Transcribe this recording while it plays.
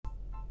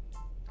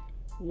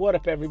What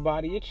up,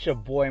 everybody? It's your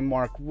boy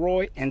Mark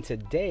Roy, and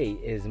today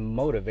is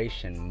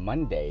Motivation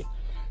Monday.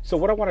 So,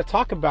 what I want to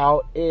talk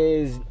about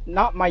is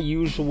not my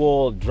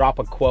usual drop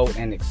a quote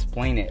and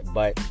explain it,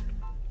 but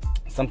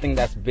something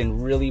that's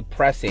been really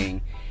pressing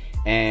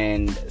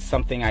and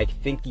something I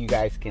think you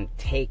guys can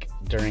take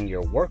during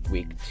your work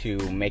week to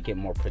make it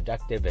more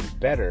productive and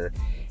better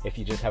if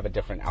you just have a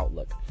different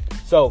outlook.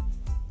 So,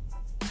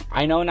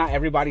 I know not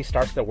everybody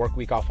starts their work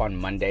week off on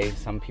Monday.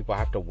 Some people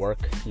have to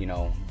work,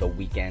 the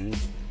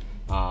weekends.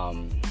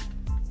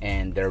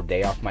 And their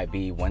day off might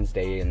be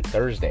Wednesday and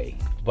Thursday.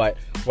 But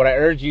what I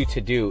urge you to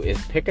do is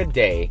pick a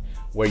day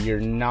where you're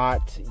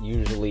not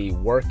usually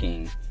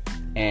working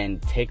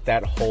and take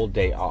that whole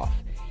day off.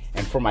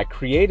 And for my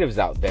creatives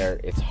out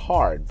there, it's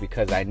hard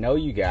because I know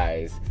you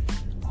guys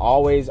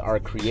always are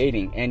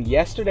creating. And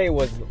yesterday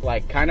was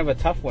like kind of a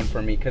tough one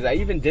for me because I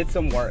even did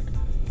some work,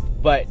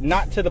 but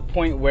not to the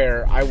point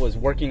where I was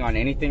working on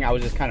anything. I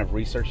was just kind of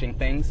researching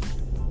things.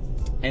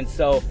 And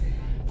so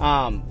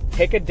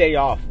take a day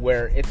off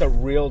where it's a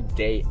real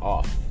day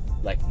off,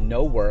 like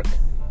no work,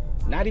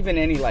 not even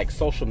any like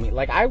social media.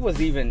 Like I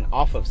was even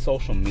off of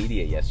social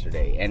media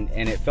yesterday and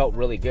it felt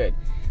really good.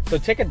 So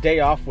take a day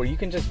off where you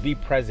can just be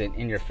present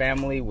in your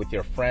family, with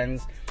your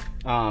friends.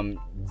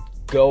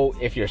 Go,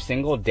 if you're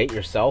single, date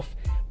yourself,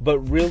 but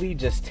really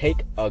just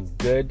take a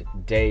good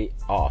day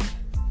off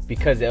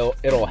because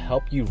it'll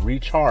help you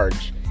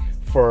recharge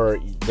for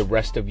the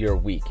rest of your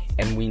week.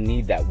 And we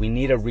need that. We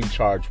need a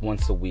recharge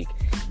once a week.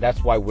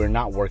 That's why we're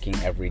not working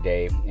every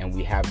day and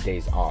we have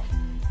days off.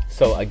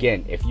 So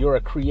again, if you're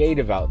a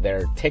creative out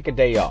there, take a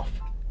day off.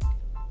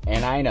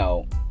 And I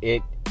know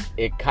it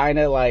kind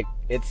of like,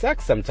 it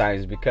sucks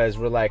sometimes because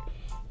we're like,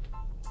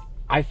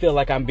 I feel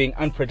like I'm being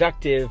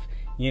unproductive,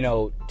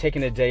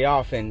 taking a day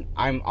off, and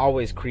I'm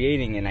always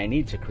creating and I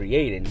need to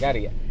create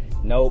and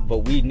no, but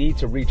we need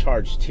to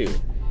recharge too.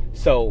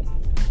 So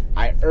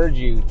I urge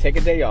you, take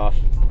a day off.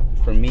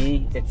 For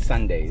me, it's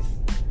Sundays.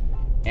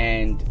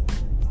 And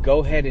go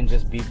ahead and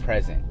just be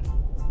present.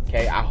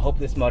 Okay? I hope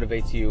this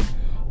motivates you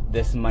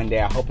this Monday.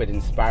 I hope it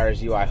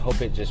inspires you. I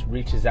hope it just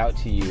reaches out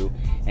to you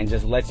and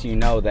just lets you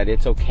know that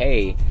it's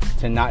okay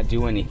to not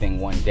do anything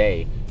one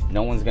day.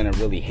 No one's going to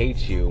really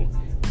hate you,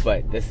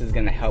 but this is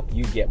going to help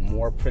you get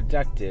more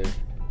productive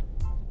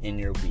in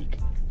your week.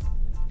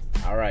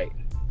 All right.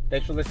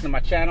 Thanks for listening to my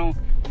channel.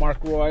 Mark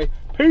Roy.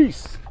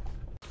 Peace.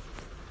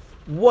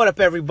 What up,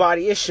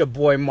 everybody? It's your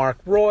boy Mark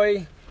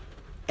Roy,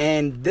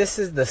 and this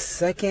is the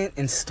second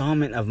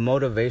installment of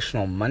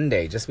Motivational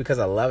Monday just because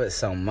I love it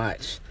so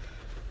much.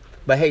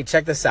 But hey,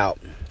 check this out.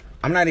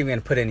 I'm not even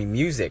going to put any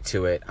music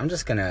to it. I'm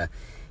just going to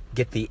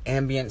get the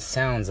ambient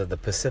sounds of the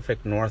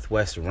Pacific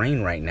Northwest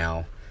rain right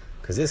now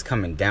because it's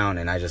coming down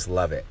and I just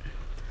love it.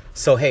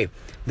 So hey,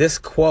 this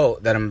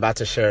quote that I'm about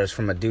to share is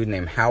from a dude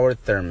named Howard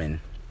Thurman,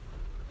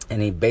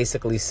 and he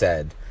basically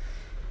said,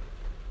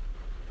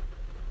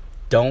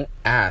 "Don't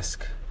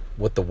ask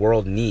what the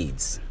world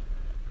needs.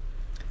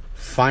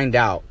 Find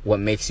out what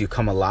makes you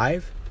come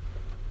alive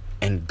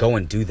and go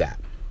and do that."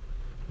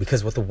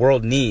 Because what the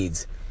world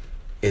needs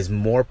is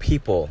more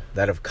people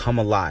that have come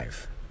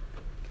alive.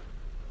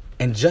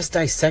 And just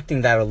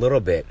dissecting that a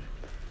little bit,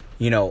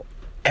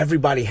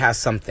 everybody has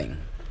something.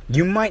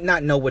 You might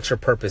not know what your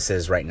purpose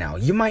is right now.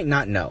 You might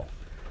not know.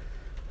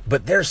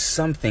 But there's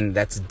something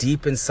that's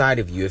deep inside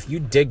of you. If you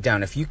dig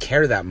down, if you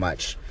care that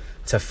much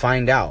to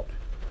find out,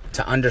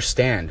 to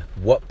understand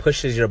what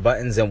pushes your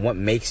buttons and what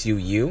makes you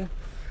you,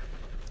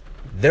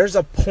 there's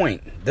a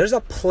point, there's a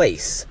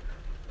place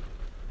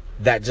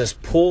that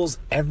just pulls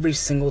every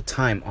single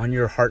time on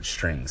your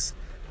heartstrings.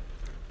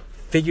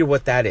 Figure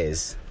what that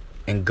is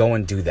and go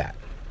and do that.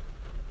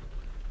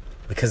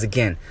 Because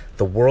again,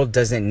 the world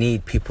doesn't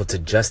need people to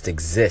just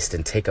exist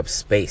and take up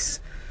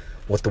space.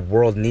 What the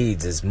world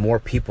needs is more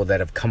people that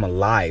have come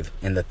alive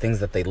in the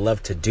things that they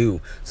love to do,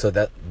 so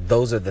that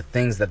those are the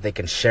things that they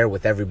can share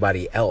with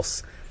everybody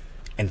else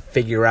and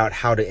figure out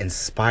how to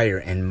inspire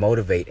and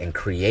motivate and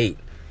create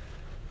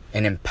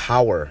and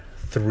empower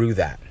through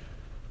that.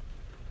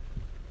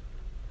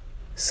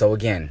 So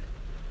again,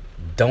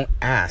 don't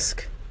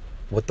ask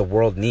what the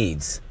world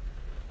needs.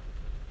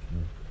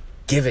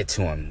 Give it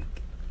to them.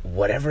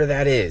 Whatever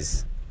that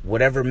is,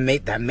 whatever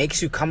that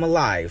makes you come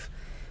alive,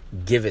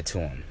 give it to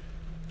them.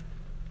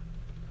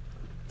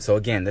 So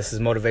again, this is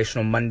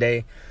Motivational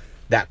Monday.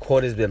 That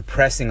quote has been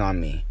pressing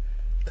on me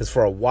because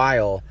for a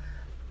while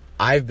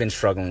I've been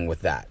struggling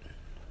with that.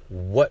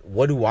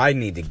 What do I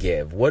need to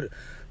give? What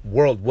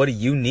do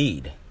you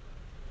need?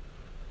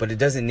 But it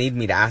doesn't need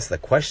me to ask the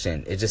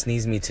question. It just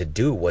needs me to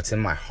do what's in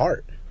my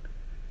heart.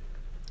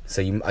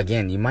 So you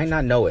might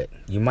not know it.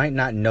 You might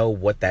not know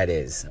what that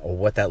is or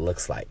what that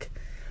looks like.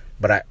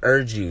 But I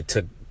urge you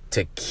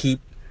to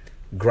keep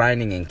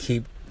grinding and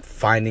keep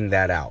finding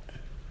that out.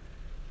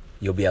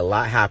 You'll be a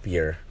lot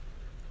happier,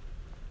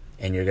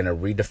 and you're going to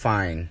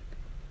redefine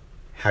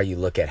how you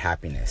look at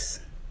happiness.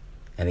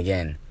 And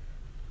again,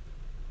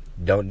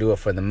 don't do it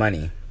for the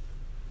money.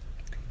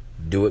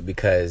 Do it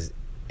because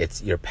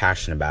you're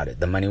passionate about it.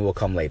 The money will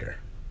come later.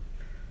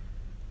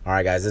 All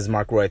right, guys, this is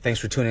Mark Roy. Thanks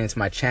for tuning into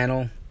my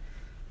channel.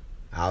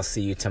 I'll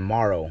see you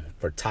tomorrow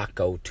for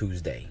Taco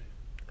Tuesday.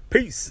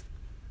 Peace.